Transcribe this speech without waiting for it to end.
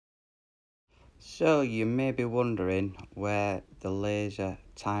So you may be wondering where the laser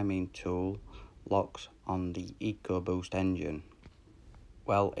timing tool locks on the Ecoboost engine.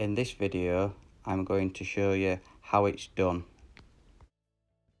 Well, in this video I'm going to show you how it's done.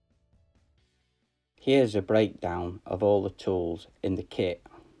 Here's a breakdown of all the tools in the kit.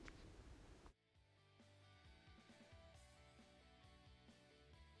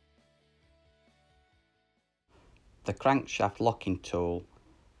 The crankshaft locking tool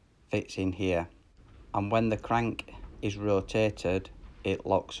fits in here, and when the crank is rotated it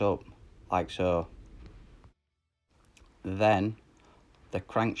locks up like so. Then the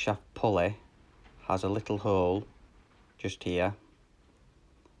crankshaft pulley has a little hole just here,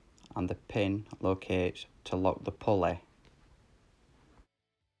 and the pin locates to lock the pulley.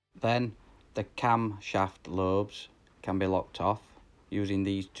 Then the camshaft lobes can be locked off using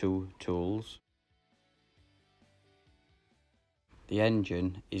these two tools. The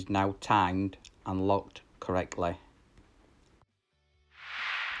engine is now timed and locked correctly.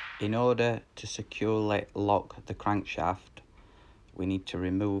 In order to securely lock the crankshaft, we need to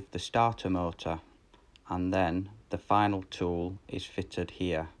remove the starter motor, and then the final tool is fitted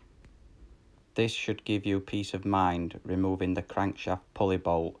here. This should give you peace of mind removing the crankshaft pulley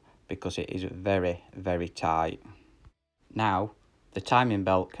bolt because it is very, very tight. Now the timing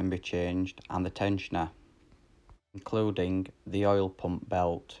belt can be changed and the tensioner, including the oil pump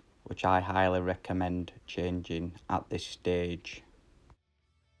belt, which I highly recommend changing at this stage.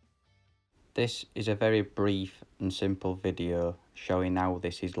 This is a very brief and simple video showing how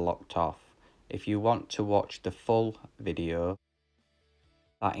this is locked off. If you want to watch the full video,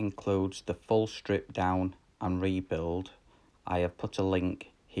 that includes the full strip down and rebuild, I have put a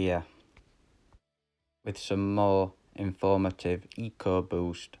link here with some more informative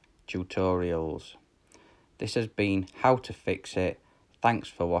Ecoboost tutorials. This has been how to fix it. Thanks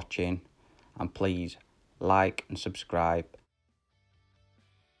for watching, and please like and subscribe